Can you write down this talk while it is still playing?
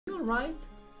You alright?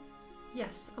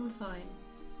 Yes, I'm fine.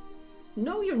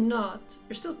 No, you're not.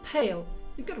 You're still pale.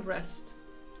 You gotta rest.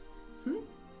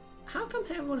 How come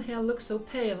everyone here looks so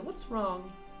pale? What's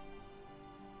wrong?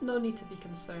 No need to be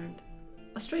concerned.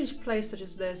 A strange place such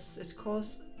as this is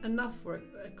caused enough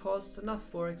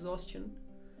for exhaustion.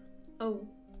 Oh.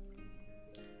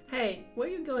 Hey, where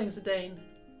are you going, Zidane?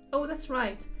 Oh, that's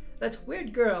right. That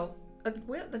weird girl.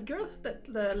 That girl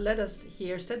that led us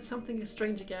here said something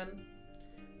strange again.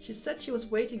 She said she was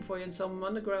waiting for you in some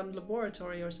underground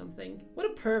laboratory or something. What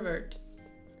a pervert.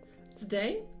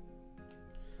 Zidane?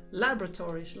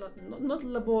 Laboratory, not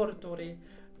laboratory.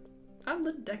 I'm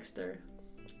not Dexter.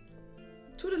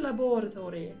 To the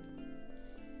laboratory.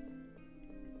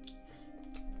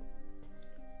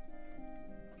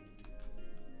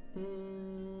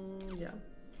 Yeah.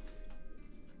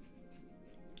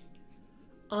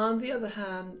 On the other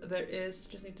hand, there is,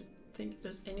 just need to think if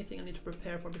there's anything I need to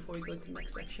prepare for before we go to the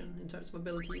next section in terms of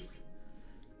abilities.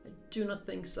 I do not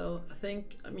think so. I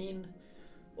mean,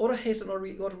 Auto Haste and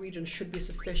Auto Region should be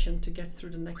sufficient to get through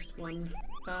the next one.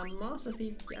 Master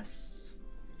Thief, yes.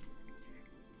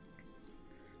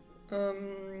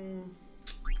 Don't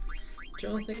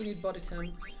think we need Body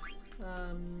Temp.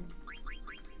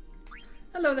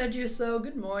 Hello there, Juso.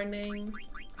 Good morning.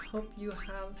 I hope you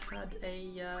have had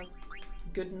a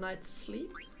good night's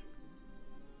sleep.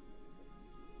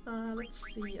 Let's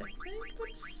see. I think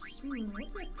that's what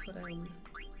did I put in?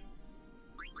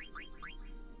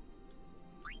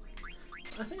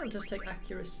 I think I'll just take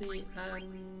accuracy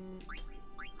and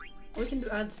we can do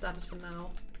add status for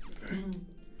now.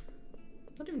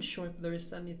 Not even sure if there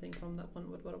is anything from that one,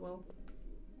 but well.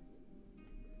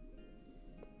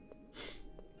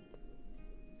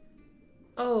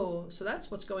 Oh, so that's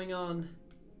what's going on.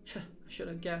 I should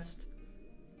have guessed.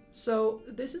 So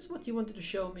this is what you wanted to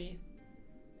show me.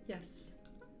 Yes,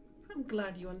 I'm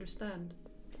glad you understand.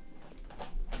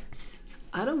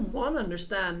 I don't want to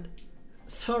understand.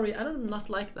 Sorry, I don't not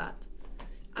like that.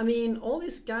 I mean, all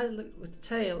these guys with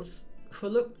tails who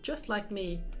look just like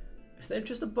me, they're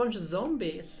just a bunch of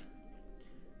zombies.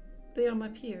 They are my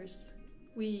peers.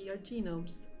 We are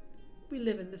genomes. We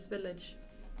live in this village.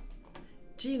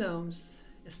 Genomes,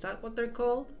 is that what they're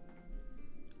called?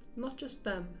 Not just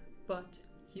them, but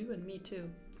you and me too.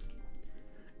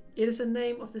 It is a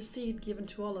name of the seed given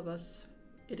to all of us.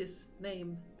 Its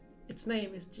name is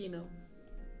genome.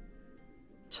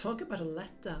 Talk about a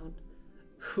letdown.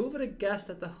 Who would have guessed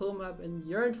that the home I've been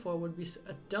yearned for would be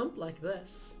a dump like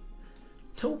this?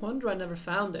 No wonder I never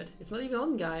found it. It's not even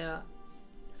on Gaia.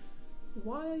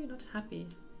 Why are you not happy?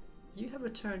 You have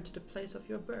returned to the place of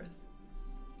your birth.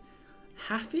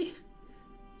 Happy?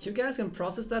 You guys can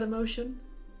process that emotion?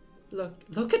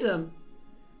 Look at them!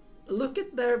 Look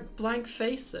at their blank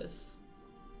faces.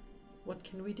 What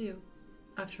can we do?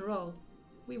 After all,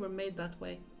 we were made that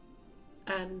way.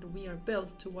 And we are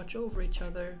built to watch over each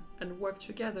other and work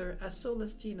together as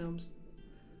soulless genomes.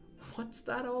 What's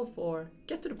that all for?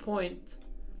 Get to the point.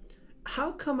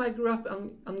 How come I grew up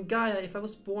on Gaia if I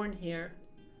was born here?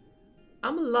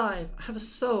 I'm alive. I have a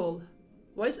soul.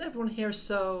 Why is everyone here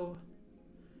so...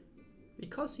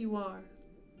 Because you are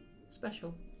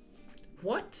special.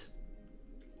 What?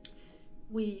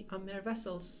 We are mere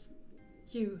vessels.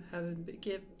 You have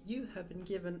been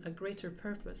given a greater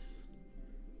purpose.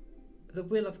 The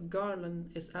will of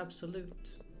Garland is absolute.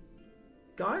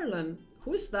 Garland?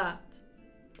 Who is that?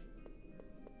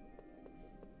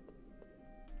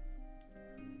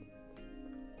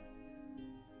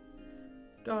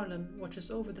 Garland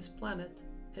watches over this planet.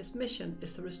 His mission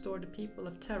is to restore the people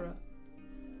of Terra.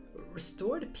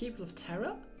 Restore the people of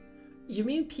Terra? You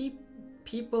mean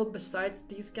people besides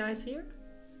these guys here?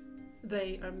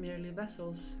 They are merely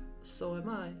vessels. So am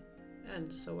I.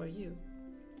 And so are you.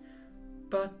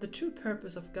 But the true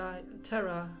purpose of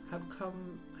Terra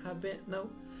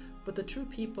but the true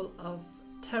people of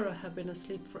Terra have been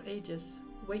asleep for ages,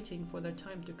 waiting for their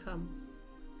time to come.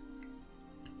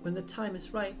 When the time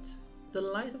is right, the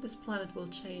light of this planet will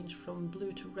change from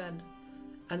blue to red,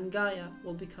 and Gaia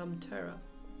will become Terra.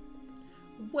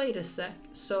 Wait a sec,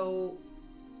 so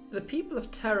the people of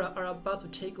Terra are about to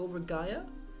take over Gaia?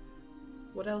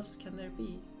 What else can there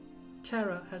be?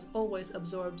 Terra has always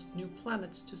absorbed new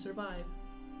planets to survive.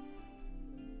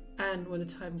 And when the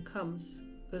time comes,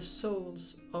 the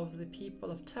souls of the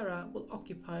people of Terra will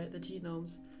occupy the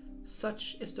genomes.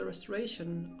 Such is the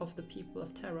restoration of the people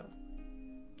of Terra.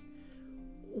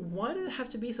 Why did it have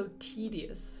to be so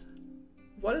tedious?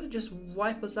 Why did it just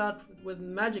wipe us out with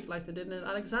magic like they did in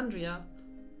Alexandria?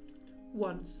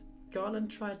 Once,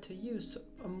 Garland tried to use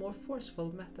a more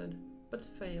forceful method, but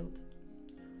failed.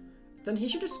 Then he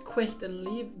should just quit and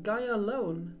leave Gaia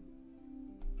alone.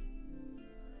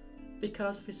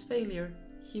 Because of his failure,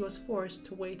 he was forced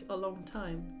to wait a long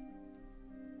time.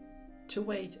 To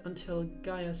wait until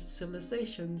Gaia's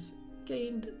civilizations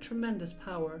gained tremendous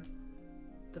power.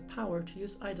 The power to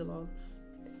use Eidolons.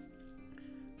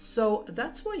 So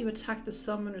that's why you attacked the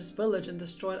Summoner's village and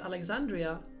destroyed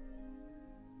Alexandria.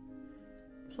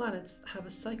 Planets have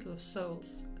a cycle of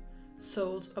souls.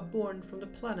 Souls are born from the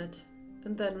planet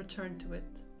and then return to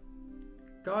it.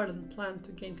 Garland planned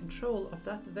to gain control of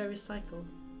that very cycle.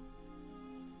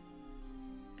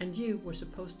 And you were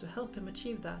supposed to help him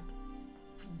achieve that.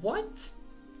 What?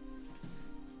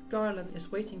 Garland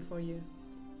is waiting for you.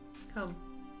 Come.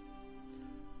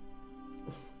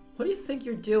 What do you think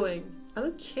you're doing? I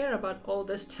don't care about all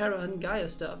this Terra and Gaia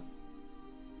stuff.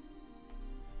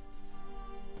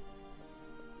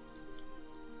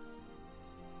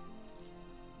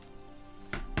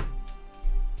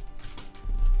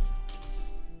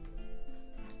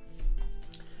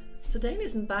 Zidane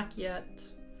isn't back yet,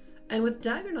 and with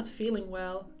Dagger not feeling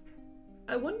well,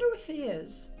 I wonder where he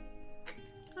is.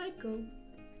 Aiko.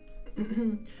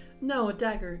 No,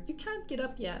 Dagger, you can't get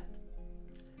up yet.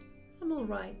 I'm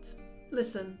alright.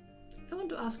 Listen, I want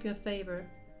to ask you a favor.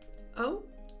 Oh?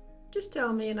 Just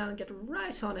tell me and I'll get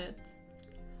right on it.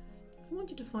 I want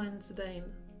you to find Zidane.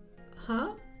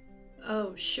 Huh?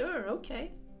 Oh, sure,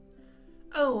 okay.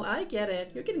 Oh, I get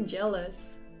it. You're getting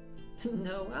jealous.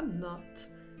 No, I'm not.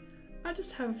 I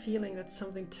just have a feeling that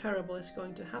something terrible is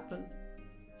going to happen.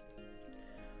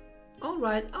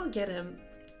 Alright, I'll get him.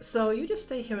 So you just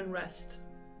stay here and rest.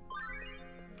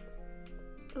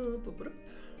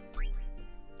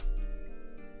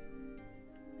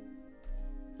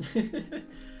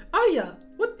 Aya,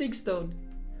 what big stone?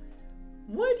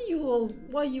 Why you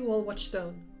all watch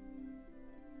stone?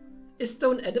 Is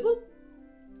stone edible?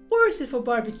 Or is it for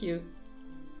barbecue?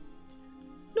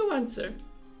 No answer.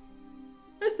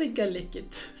 I think I lick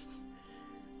it.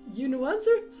 You know answer,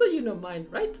 so you know mine,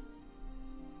 right?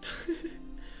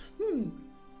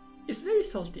 It's very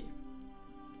salty.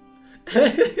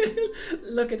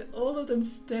 Look at all of them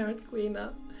stare at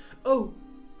Queena. Oh,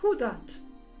 who that?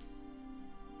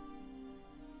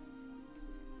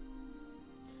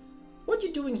 What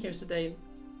you doing here, Zidane?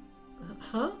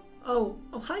 Huh? Oh,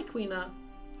 hi, Queena.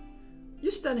 You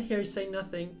stand here saying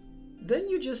nothing. Then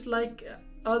you just like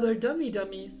other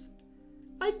dummies.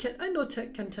 I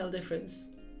can tell difference.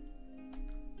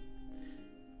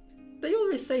 They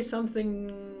always say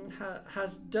something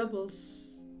has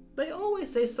doubles. They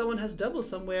always say someone has doubles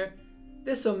somewhere.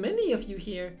 There's so many of you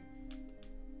here.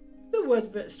 The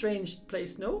word strange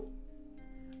place, no?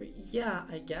 Yeah,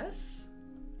 I guess.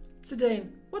 Zidane,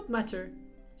 what matter?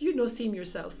 You know seem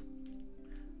yourself.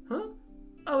 Huh?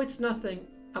 Oh, it's nothing.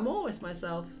 I'm always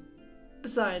myself.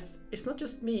 Besides, it's not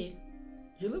just me.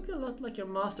 You look a lot like your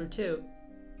master too.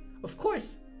 Of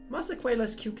course, Master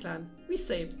Quayla's Q-clan. We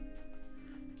same.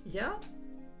 Yeah?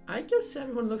 I guess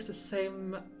everyone looks the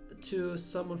same to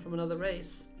someone from another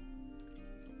race.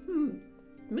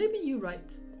 Maybe you're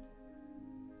right.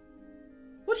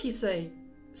 What'd he say?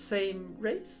 Same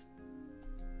race?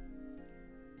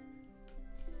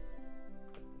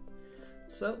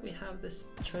 So we have this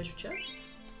treasure chest.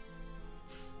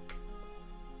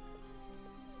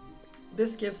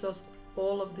 This gives us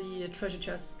all of the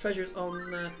treasures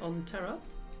on Terra.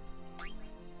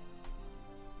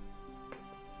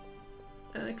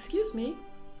 Excuse me.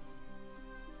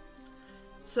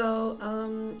 So,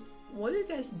 what do you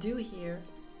guys do here?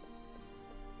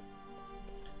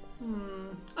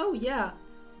 Oh yeah.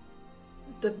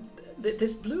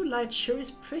 This blue light sure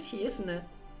is pretty, isn't it?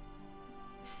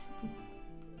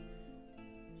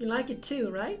 You like it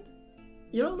too, right?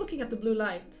 You're all looking at the blue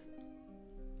light.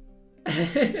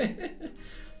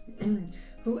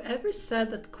 Whoever said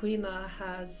that Queena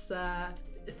has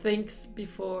thinks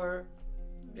before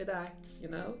it acts, you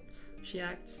know? She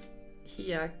acts,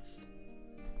 he acts.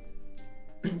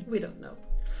 We don't know.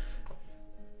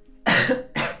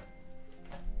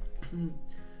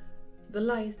 The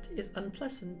light is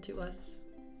unpleasant to us.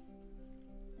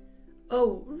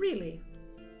 Oh, really?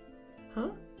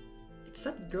 Huh? It's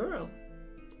that girl.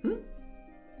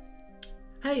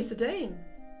 Hey, Zidane.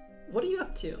 What are you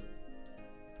up to?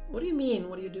 What do you mean?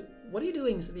 What are you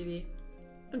doing, Vivi?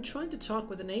 I'm trying to talk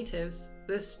with the natives.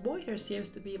 This boy here seems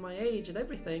to be my age and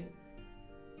everything.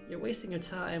 You're wasting your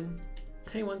time.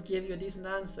 They won't give you a decent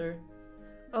answer.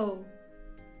 Oh,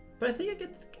 but I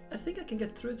think I can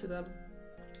get through to them.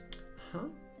 Huh?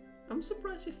 I'm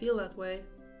surprised you feel that way.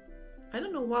 I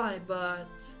don't know why, but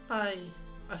I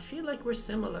feel like we're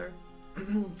similar.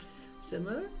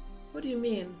 Similar? What do you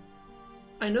mean?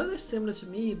 I know they're similar to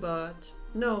me, but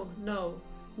no,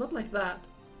 not like that.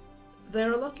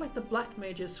 They're a lot like the black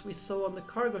mages we saw on the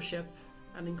cargo ship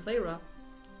and in Clara.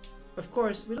 Of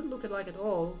course, we don't look alike at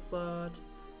all, but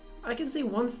I can see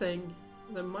one thing.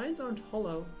 Their minds aren't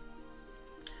hollow.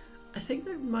 I think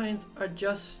their minds are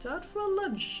just out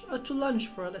to lunch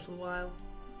for a little while.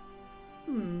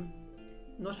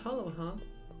 Not hollow, huh?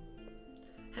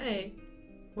 Hey,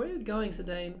 where are you going,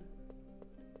 Sedane?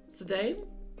 Sedane?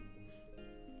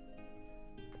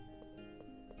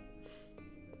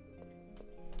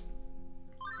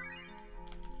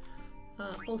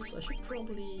 Also, I should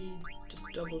probably just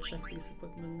double check these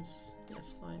equipments.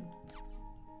 That's fine.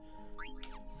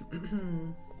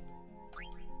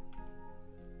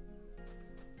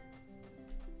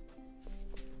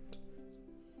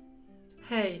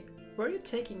 Hey, where are you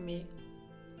taking me?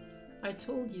 I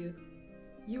told you,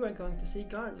 you are going to see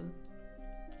Garland.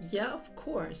 Yeah, of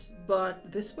course, but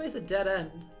this way is a dead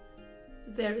end.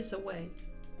 There is a way.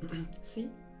 See?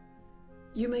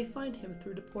 You may find him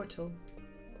through the portal.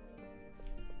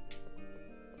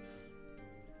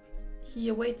 He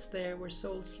awaits there where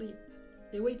souls sleep.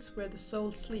 He awaits where the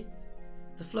souls sleep.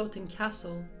 The floating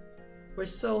castle, where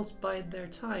souls bide their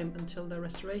time until their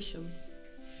restoration.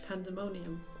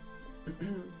 Pandemonium.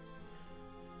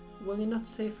 Will you not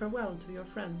say farewell to your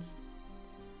friends?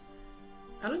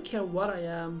 I don't care what I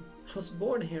am. I was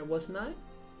born here, wasn't I?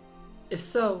 If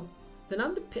so, then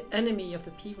I'm the enemy of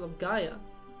the people of Gaia.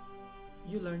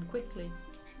 You learn quickly.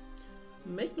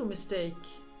 Make no mistake,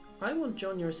 I won't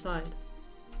join your side.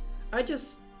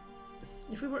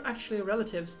 If we were actually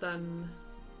relatives, then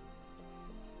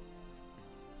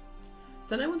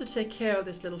I want to take care of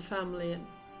this little family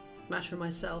matter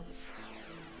myself.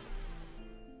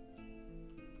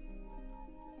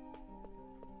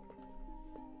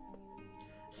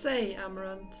 Say,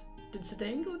 Amaranth, did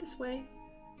Sedane go this way?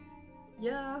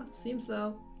 Yeah, seems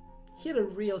so. He had a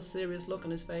real serious look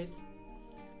on his face.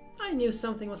 I knew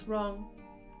something was wrong.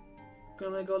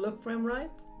 Gonna go look for him,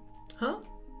 right? Huh?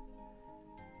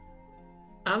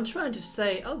 I'm trying to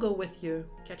say I'll go with you.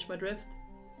 Catch my drift?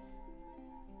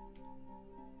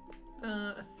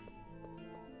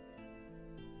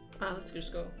 Let's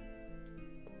just go.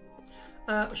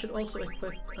 We should also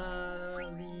equip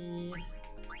the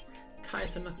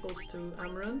Kaiser Knuckles to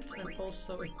Amaranth and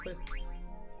also equip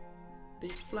the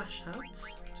Flash Hat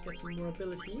to get some more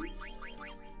abilities.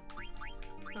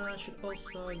 I should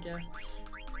also get...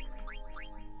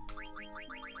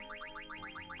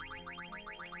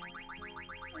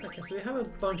 Okay, so we have a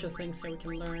bunch of things here we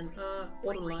can learn.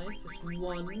 Auto Life is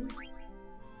one.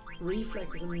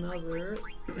 Reflect is another.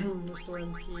 Restore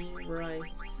MP, right.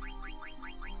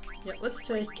 Yeah, let's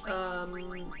take... I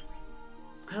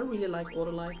don't really like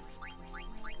Auto Life.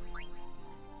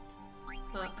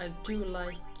 I do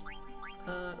like...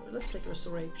 let's take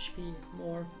Restore HP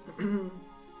more.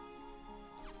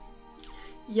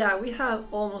 Yeah, we have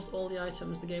almost all the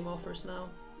items the game offers now.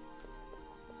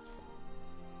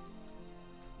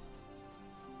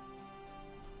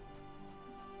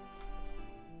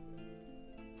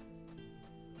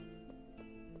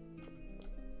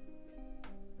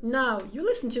 Now, you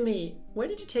listen to me. Where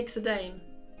did you take Sedane?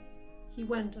 He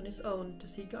went on his own to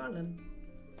see Garland.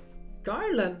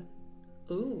 Garland?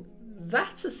 Ooh,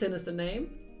 that's a sinister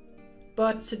name.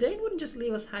 But Sedane wouldn't just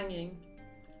leave us hanging.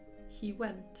 He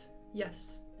went,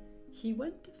 yes. He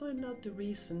went to find out the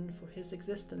reason for his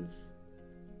existence.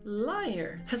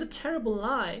 Liar! That's a terrible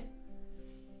lie.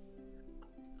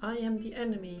 I am the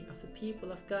enemy of the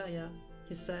people of Gaia,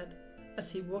 he said,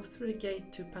 as he walked through the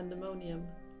gate to Pandemonium.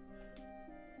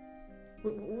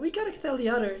 We gotta tell the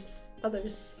others.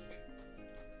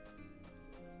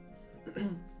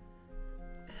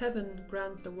 Heaven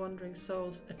grant the wandering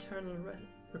souls eternal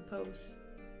repose.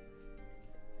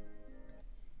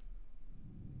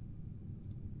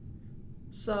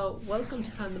 So, welcome to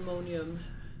Pandemonium.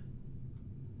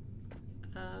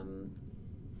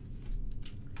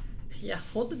 Yeah,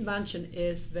 Haunted Mansion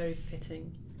is very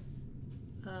fitting.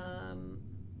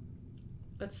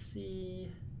 Let's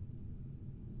see.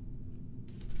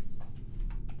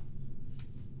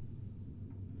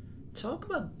 Talk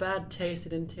about bad taste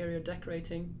in interior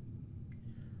decorating.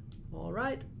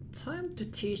 Alright, time to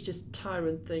teach this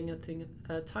tyrant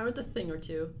a thing or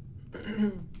two.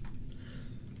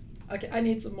 Okay, I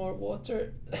need some more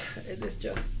water. It is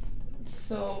just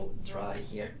so dry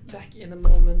here. Back in a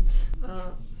moment.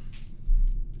 Let's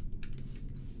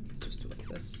just do like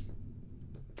this.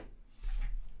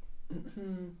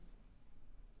 And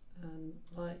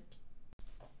like...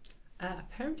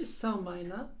 apparently so,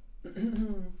 Mina.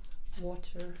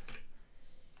 Water.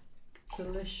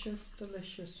 Delicious,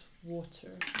 delicious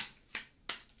water.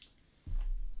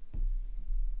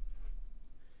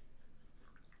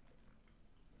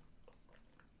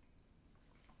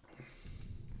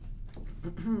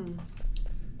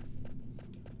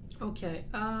 Okay,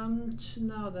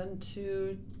 now then,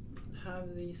 to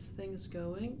have these things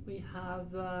going, we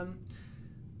have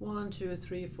 1, 2,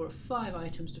 3, 4, 5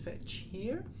 items to fetch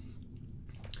here.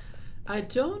 I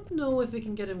don't know if we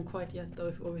can get him quite yet though,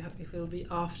 if it'll be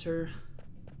after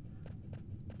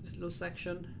this little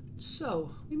section.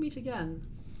 So, we meet again.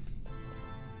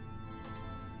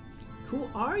 Who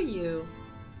are you?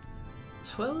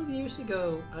 12 years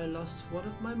ago, I lost one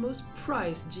of my most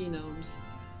prized genomes.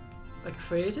 I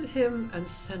created him and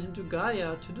sent him to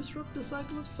Gaia to disrupt the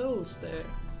cycle of souls there.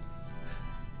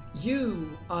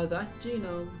 You are that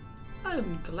genome. I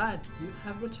am glad you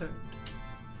have returned.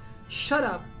 Shut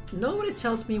up! Nobody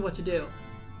tells me what to do.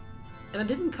 And I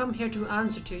didn't come here to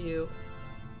answer to you.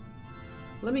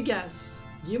 Let me guess.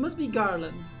 You must be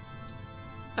Garland.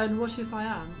 And what if I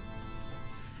am?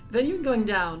 Then you're going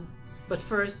down. But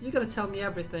first, you gotta tell me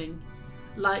everything.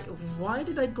 Like, why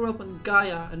did I grow up on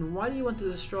Gaia and why do you want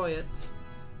to destroy it?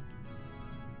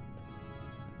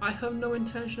 I have no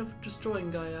intention of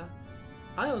destroying Gaia.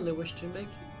 I only wish to make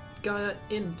Gaia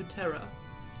into Terra.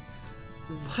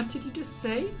 What did you just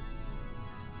say?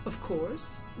 Of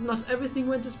course, not everything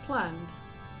went as planned.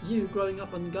 You growing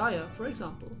up on Gaia, for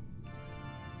example.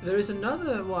 There is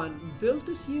another one, built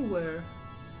as you were.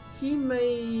 He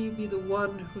may be the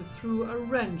one who threw a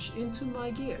wrench into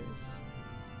my gears.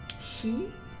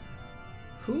 He?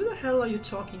 Who the hell are you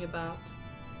talking about?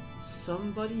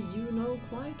 Somebody you know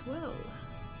quite well.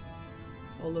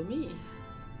 Follow me.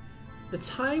 The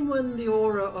time when the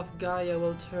aura of Gaia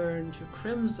will turn to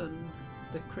crimson,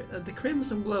 the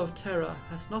crimson glow of Terra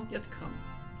has not yet come.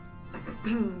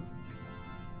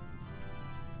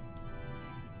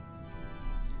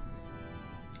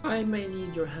 I may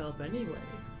need your help anyway.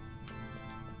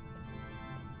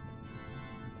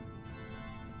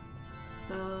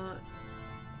 I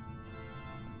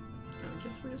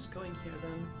guess we're just going here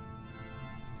then.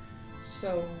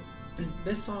 So,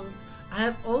 this song, I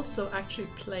have also actually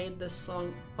played this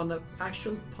song on an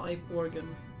actual pipe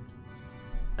organ.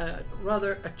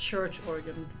 Rather a church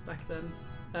organ back then.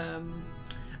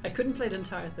 I couldn't play the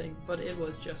entire thing, but it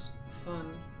was just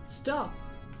fun. Stop!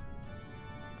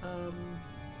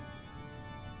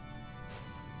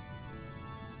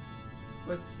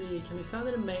 Let's see, can we find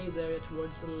in a maze area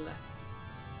towards the left?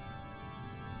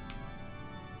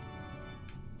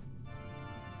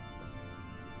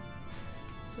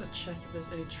 Just gonna check if there's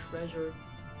any treasure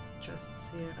chests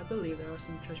here. I believe there are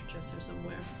some treasure chests here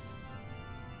somewhere.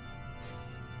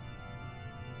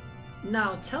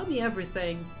 Now tell me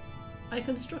everything. I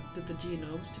constructed the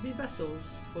genomes to be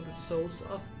vessels for the souls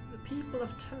of the people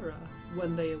of Terra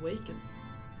when they awaken.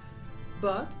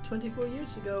 But 24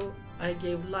 years ago, I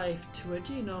gave life to a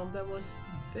genome that was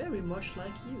very much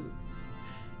like you.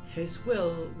 His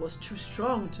will was too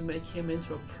strong to make him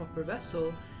into a proper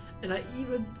vessel, and I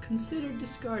even considered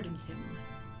discarding him.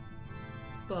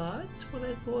 But when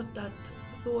I thought that,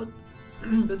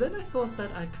 then I thought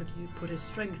that I could put his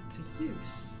strength to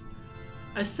use.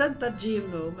 I sent that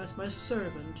genome as my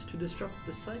servant to disrupt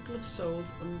the cycle of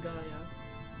souls on Gaia.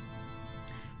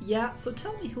 Yeah, so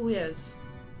tell me who he is.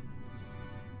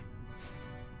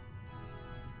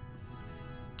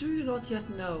 Do you not yet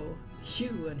know?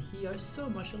 You and he are so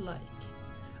much alike.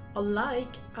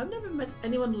 Alike? I've never met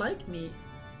anyone like me.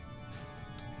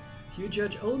 You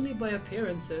judge only by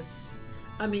appearances.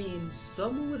 I mean,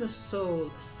 someone with a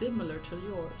soul similar to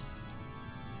yours.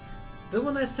 The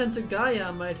one I sent to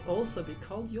Gaia might also be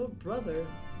called your brother.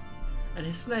 And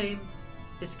his name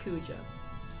is Kuja.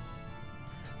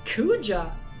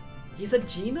 Kuja? He's a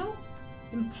Geno?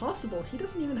 Impossible, he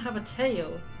doesn't even have a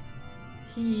tail.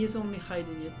 He is only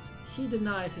hiding it. He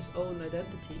denies his own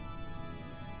identity.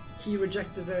 He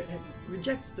rejects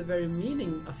the very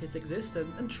meaning of his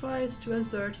existence and tries to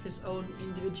assert his own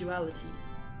individuality.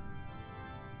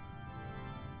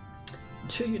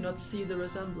 Do you not see the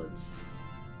resemblance?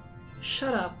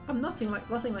 Shut up! I'm nothing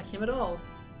like him at all.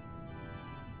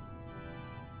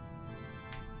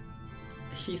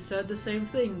 He said the same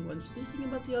thing when speaking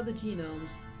about the other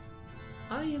genomes.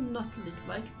 I am not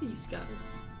like these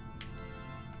guys.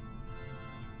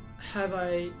 Have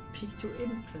I piqued your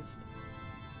interest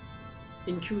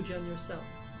in Kuja and yourself?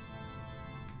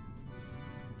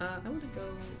 I want to go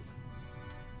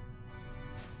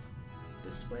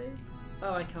this way.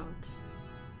 Oh, I can't.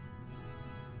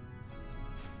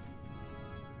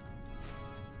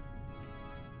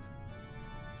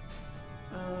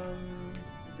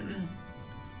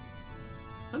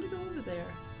 I want to go over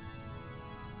there.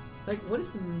 Like, what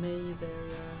is the maze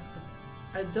area?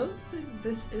 I don't think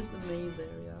this is the maze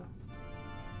area.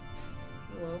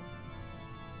 Well.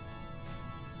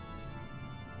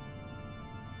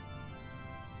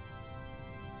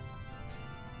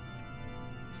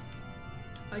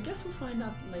 guess we'll find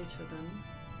out later then.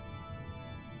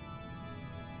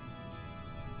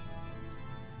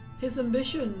 His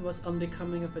ambition was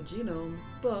unbecoming of a genome,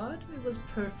 but it was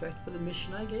perfect for the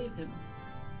mission I gave him.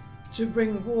 To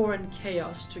bring war and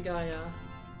chaos to Gaia.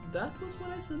 That was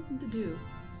what I sent him to do.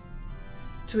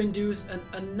 To induce an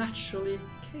unnaturally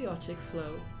chaotic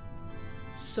flow.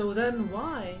 So then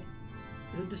why?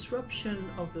 The disruption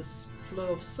of the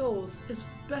flow of souls is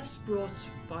best brought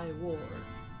by war.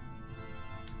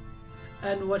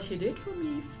 And what he did for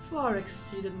me far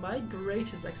exceeded my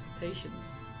greatest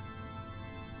expectations.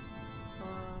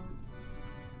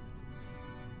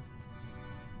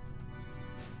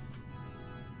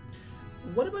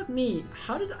 What about me?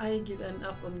 How did I end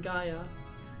up on Gaia?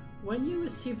 When you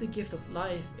received the gift of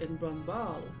life in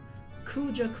Brambal,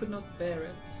 Kuja could not bear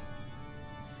it.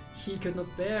 He could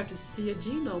not bear to see a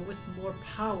genome with more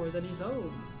power than his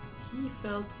own. He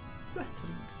felt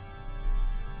threatened.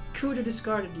 Kuja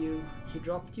discarded you. He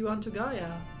dropped you onto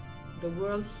Gaia, the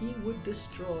world he would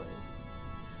destroy.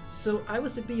 So I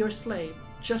was to be your slave,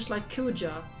 just like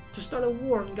Kuja, to start a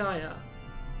war on Gaia.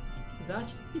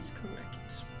 That is correct.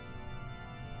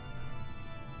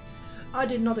 I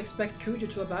did not expect Kuja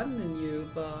to abandon you,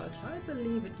 but I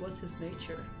believe it was his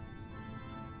nature.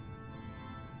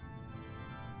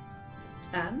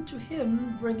 And to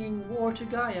him, bringing war to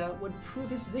Gaia would prove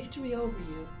his victory over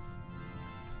you.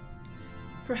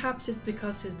 Perhaps it's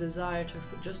because his desire to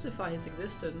justify his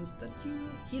existence that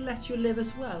he let you live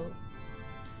as well.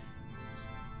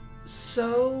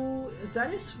 So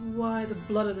that is why the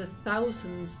blood of the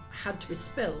thousands had to be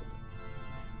spilled.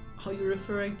 Are you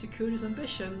referring to Kuja's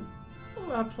ambition,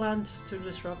 or our plans to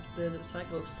disrupt the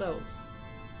cycle of souls?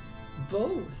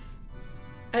 Both.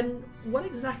 And what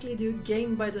exactly do you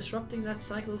gain by disrupting that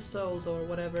cycle of souls, or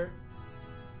whatever?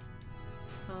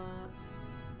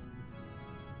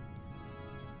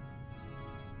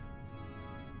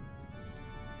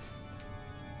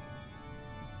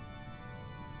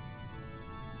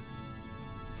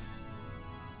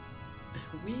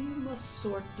 We must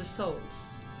sort the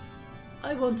souls.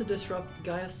 I want to disrupt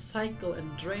Gaia's cycle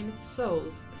and drain its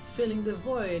souls, filling the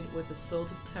void with the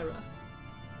souls of Terra.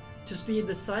 To speed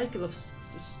the cycle of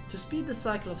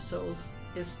souls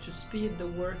is to speed the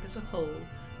work as a whole,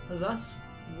 thus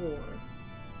war.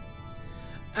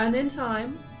 And in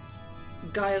time,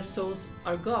 Gaia's souls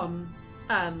are gone,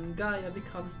 and Gaia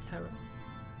becomes Terra.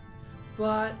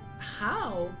 But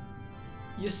how?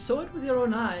 You saw it with your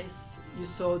own eyes. You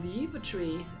saw the Eva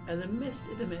tree and the mist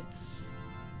it emits.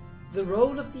 The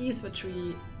role of the Eva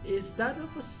tree is that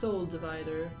of a soul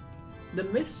divider. The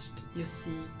mist, you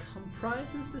see,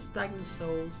 comprises the stagnant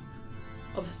souls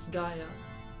of Gaia.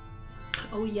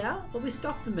 Oh yeah? Well, we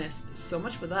stopped the mist, so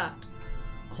much for that.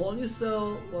 All you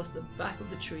saw was the back of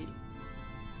the tree.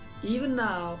 Even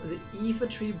now, the Eva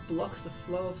tree blocks the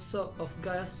flow of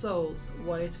Gaia's souls,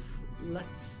 while it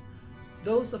lets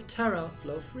those of Terra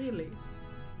flow freely.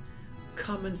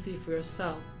 Come and see for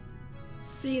yourself.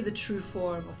 See the true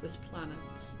form of this planet.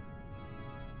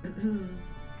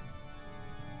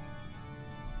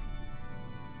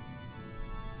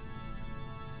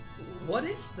 What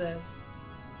is this?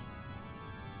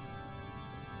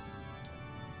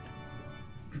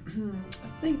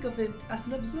 Think of it as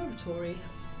an observatory,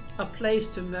 a place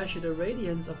to measure the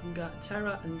radiance of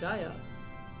Terra and Gaia.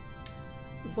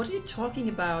 What are you talking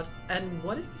about, and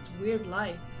what is this weird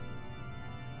light?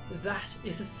 That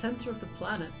is the center of the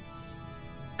planet,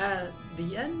 at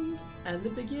the end and the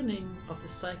beginning of the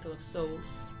cycle of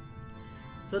souls.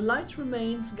 The light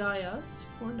remains Gaia's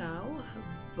for now,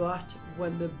 but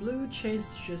when the blue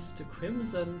changes to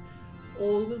crimson,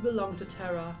 all will belong to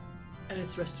Terra, and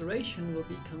its restoration will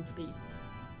be complete.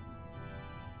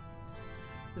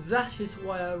 That is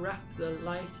why I wrap the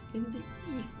light in the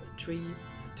Eva tree,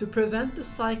 to prevent the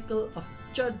cycle of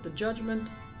the judgment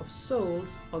of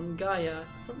souls on Gaia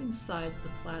from inside the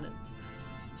planet.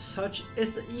 Such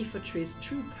is the Eva tree's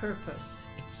true purpose,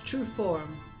 its true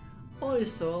form. All you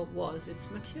saw was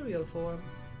its material form.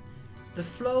 The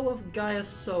flow of Gaia's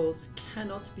souls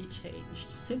cannot be changed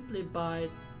simply by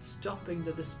stopping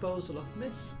the disposal of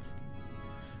mist.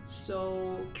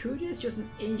 So Kuja is just an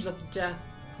angel of death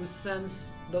who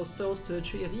sends those souls to the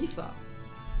tree of Eva.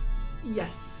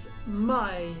 Yes,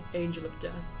 my angel of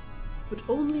death, but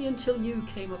only until you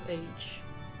came of age.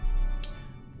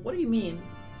 What do you mean?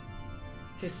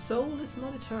 His soul is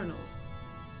not eternal.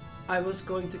 I was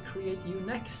going to create you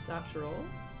next, after all.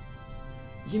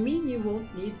 You mean you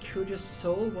won't need Kuja's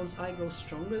soul once I grow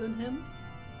stronger than him?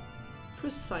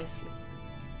 Precisely.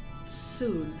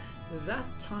 Soon, that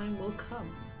time will come.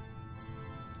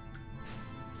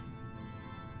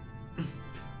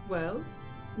 Well,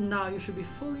 Now you should be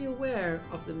fully aware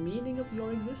of the meaning of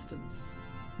your existence.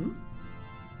 Hmm?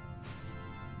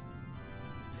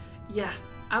 Yeah,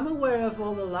 I'm aware of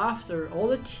all the laughter, all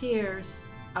the tears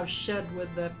I've shed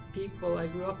with the people I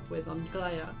grew up with on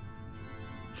Gaia.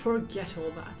 Forget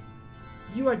all that.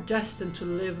 You are destined to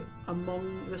live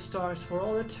among the stars for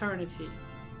all eternity.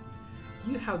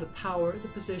 You have the power, the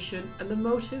position, and the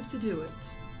motive to do it.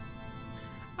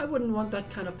 I wouldn't want that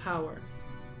kind of power.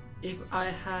 If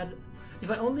I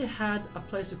only had a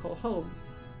place to call home.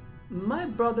 My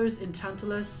brothers in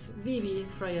Tantalus, Vivi,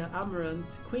 Freya, Amarant,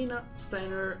 Quina,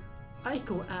 Steiner,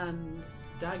 Aiko, and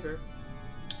Dagger.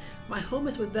 My home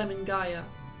is with them in Gaia.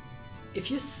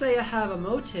 If you say I have a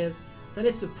motive, then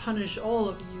it's to punish all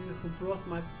of you who brought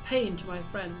my pain to my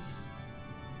friends.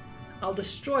 I'll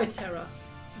destroy Terra.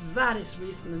 That is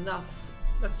reason enough.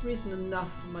 That's reason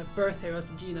enough for my birth here as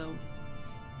a genome.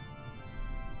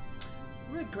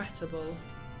 Regrettable.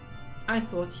 I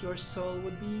thought your soul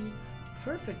would be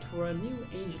perfect for a new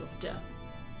angel of death.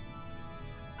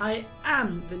 I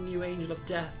am the new angel of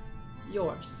death,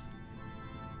 yours.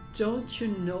 Don't you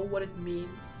know what it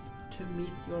means to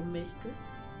meet your maker?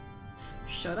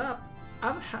 Shut up.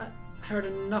 I've heard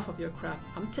enough of your crap.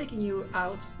 I'm taking you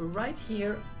out right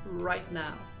here, right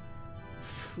now.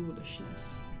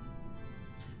 Foolishness.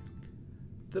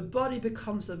 The body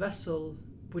becomes a vessel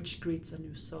which greets a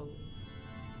new soul.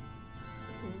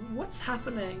 What's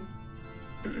happening?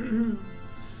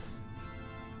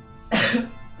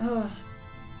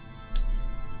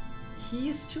 He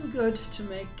is too good to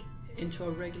make into a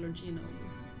regular genome,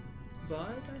 but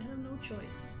I have no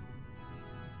choice.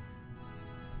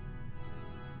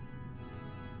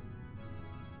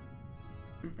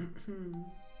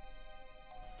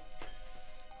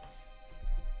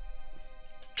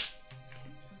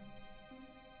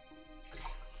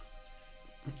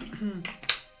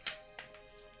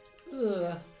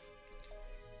 Ugh.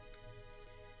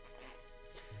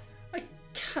 I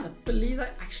cannot believe I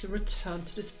actually returned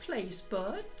to this place,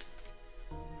 but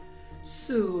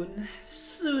soon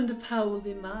the power will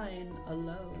be mine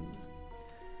alone.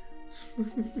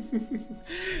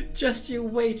 Just you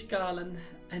wait, Garland,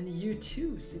 and you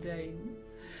too, Zidane.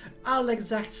 I'll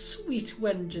exact sweet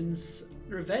vengeance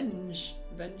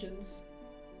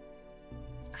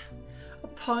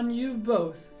upon you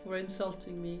both for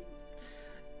insulting me.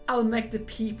 I'll make the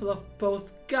people of both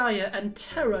Gaia and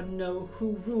Terra know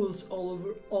who rules all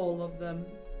over all of them.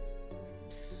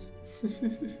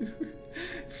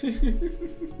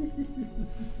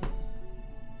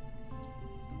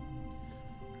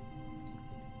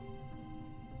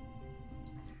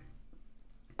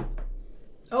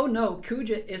 Oh no,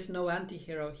 Kuja is no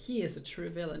anti-hero. He is a true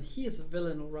villain. He is a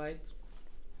villain, alright.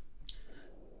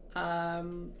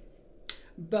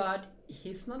 But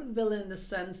he's not a villain in the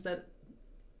sense that,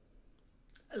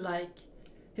 like,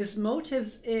 his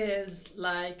motives is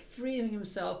like freeing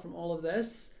himself from all of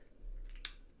this,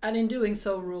 and in doing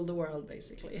so rule the world,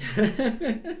 basically.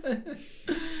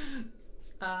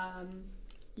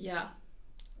 Yeah,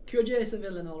 Kuja is a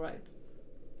villain, alright.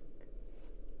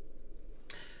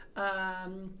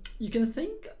 You can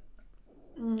think,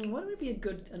 what would be a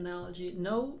good analogy?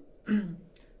 No,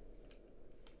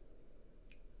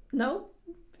 no,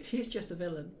 he's just a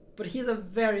villain, but he's a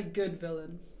very good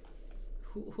villain.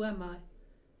 Who am I?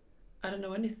 I don't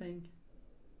know anything.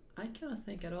 I cannot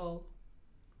think at all.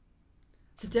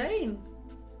 Zidane!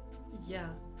 Yeah,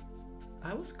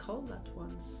 I was called that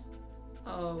once.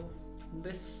 Oh,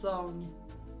 this song.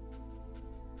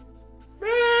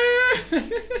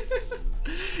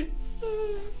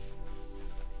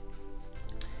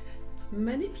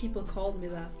 Many people called me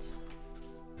that.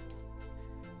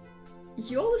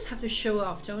 You always have to show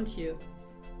off, don't you?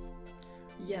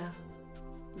 Yeah,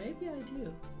 maybe I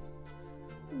do.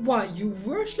 Why, you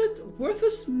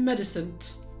worthless medicine.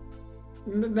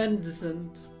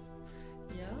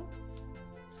 Yeah,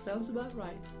 sounds about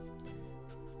right.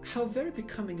 How very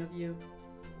becoming of you.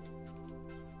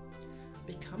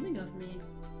 Becoming of me?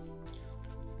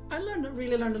 I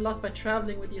really learned a lot by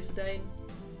traveling with you, Zidane.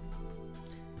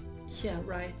 Yeah,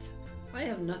 right. I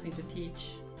have nothing to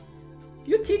teach.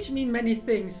 You teach me many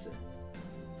things.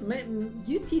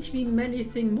 You teach me many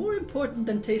things more important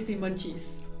than tasty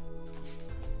munchies.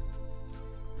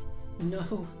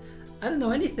 No, I don't know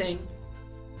anything.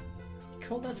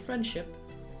 Call that friendship.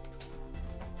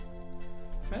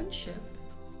 Friendship?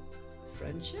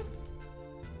 Friendship?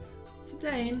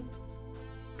 Zidane.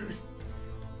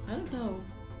 I don't know.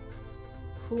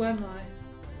 Who am I?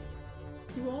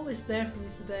 You were always there for me,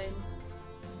 Zidane.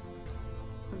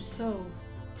 I'm so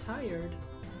tired.